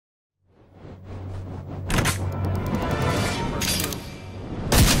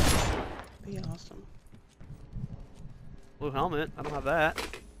Blue helmet. I don't have that.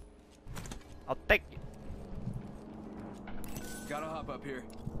 I'll take it. Gotta hop up here.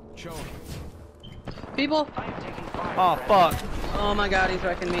 Show him. People. Oh fuck. Oh my god, he's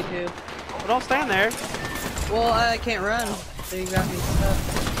wrecking me too. But don't stand there. Well, I can't run, so you got me stuck.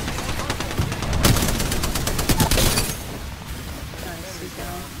 Nice, he's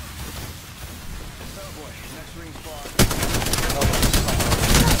down. Subway, next ring spot.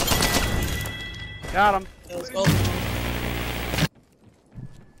 Got him. Kills both of them.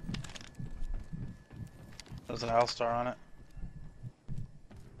 There's an L-star on it.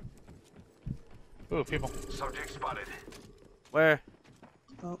 Ooh, people. Subject spotted. Where?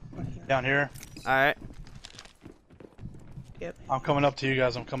 Oh, right here. Down here. Alright. Yep. I'm coming up to you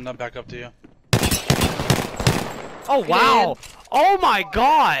guys. I'm coming up back up to you. Oh wow! Oh my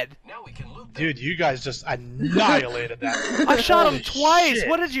god! Now we can loot them. Dude, you guys just annihilated that. I shot him Holy twice! shit.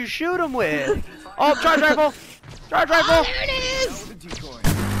 What did you shoot him with? Oh, charge rifle! Charge rifle! There it is! Found the decoy.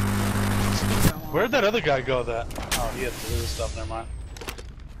 Where'd that other guy go that? Oh, he had blue stuff, never mind.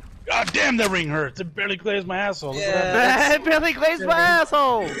 God damn, that ring hurts. It barely glazed my asshole. Look what happened. It barely glazed my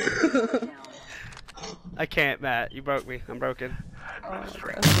asshole! I can't, Matt. You broke me. I'm broken. Hi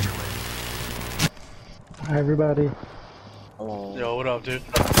everybody. Hello. Yo, what up, dude?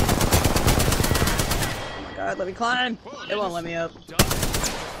 Oh my god, let me climb! It won't let me up.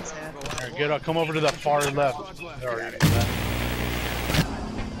 Here, get up. Come over to the far left. There you go.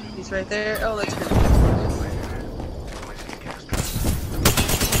 He's right there. Oh, that's good.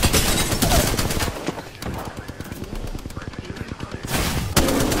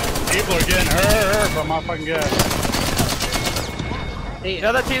 People are getting hurt by my fucking gas. The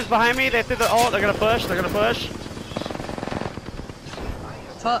other team's behind me. They threw the ult. They're gonna push. They're gonna push.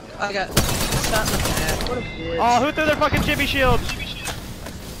 Fuck, I got shot in the back. What a bitch. Oh, who threw their fucking chibi shield?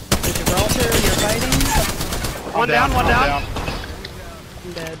 Gibraltar, you're fighting? One down, one down.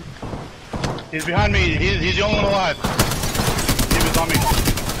 I'm dead. He's behind me. He's the only one alive. He was on me.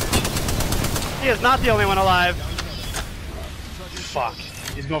 He is not the only one alive. Fuck.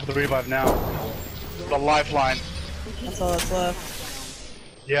 He's going for the revive now. The lifeline. That's all that's left.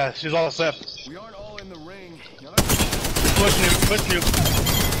 Yeah, she's all set. We aren't all in the ring. Push nuke, push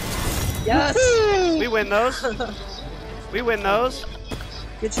nuke. Yes! We win those. We win those.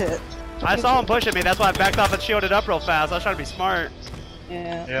 Good shit. I saw him pushing me. That's why I backed off and shielded up real fast. I was trying to be smart.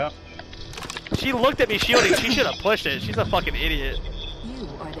 Yeah. Yeah. She looked at me shielding. She should have pushed it. She's a fucking idiot. You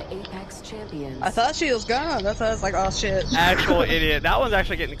are the Apex champions. I thought she was gone. That's why I was like, oh shit. Actual idiot. That one's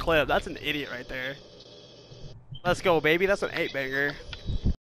actually getting clipped. That's an idiot right there. Let's go, baby. That's an 8-banger.